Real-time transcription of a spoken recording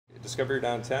Discover your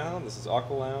downtown. This is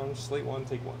Aqua Lounge, Slate 1,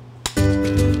 take 1.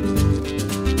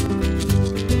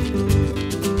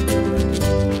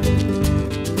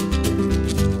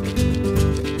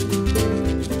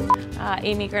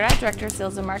 Amy Gerda, Director of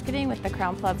Sales and Marketing with the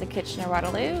Crown Plaza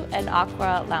Kitchener-Waterloo and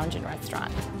Aqua Lounge and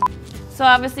Restaurant. So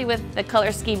obviously with the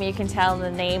color scheme, you can tell in the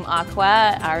name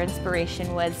Aqua, our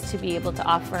inspiration was to be able to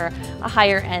offer a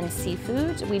higher end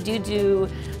seafood. We do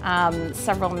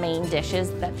several main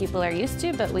dishes that people are used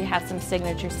to, but we have some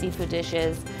signature seafood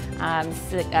dishes,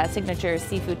 signature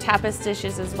seafood tapas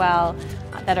dishes as well,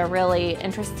 that are really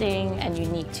interesting and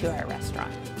unique to our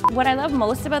restaurant. What I love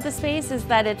most about the space is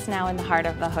that it's now in the heart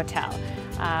of the hotel.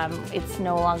 It's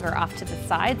no longer off to the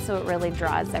side, so it really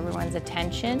draws everyone's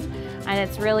attention, and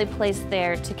it's really placed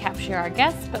there to capture our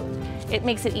guests, but it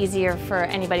makes it easier for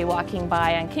anybody walking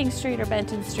by on King Street or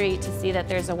Benton Street to see that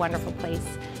there's a wonderful place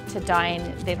to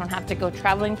dine. They don't have to go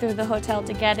traveling through the hotel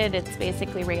to get it. It's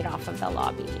basically right off of the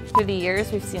lobby. Through the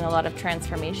years, we've seen a lot of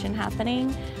transformation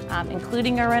happening,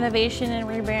 including our renovation and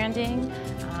rebranding.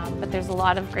 But there's a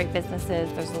lot of great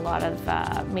businesses. There's a lot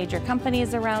of major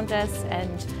companies around us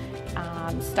and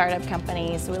startup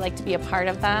companies. So we like to be a part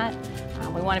of that.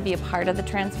 We want to be a part of the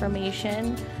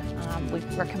transformation.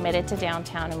 We're committed to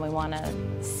downtown, and we want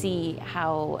to see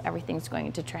how everything's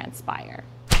going to transpire.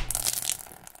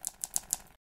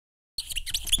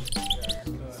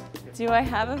 Do I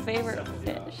have a favorite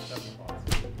fish?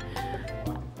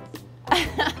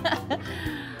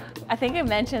 I think I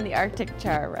mentioned the Arctic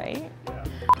char, right?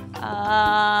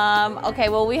 Okay,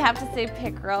 well, we have to say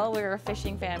pickerel. We're a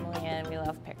fishing family and we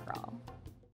love pickerel.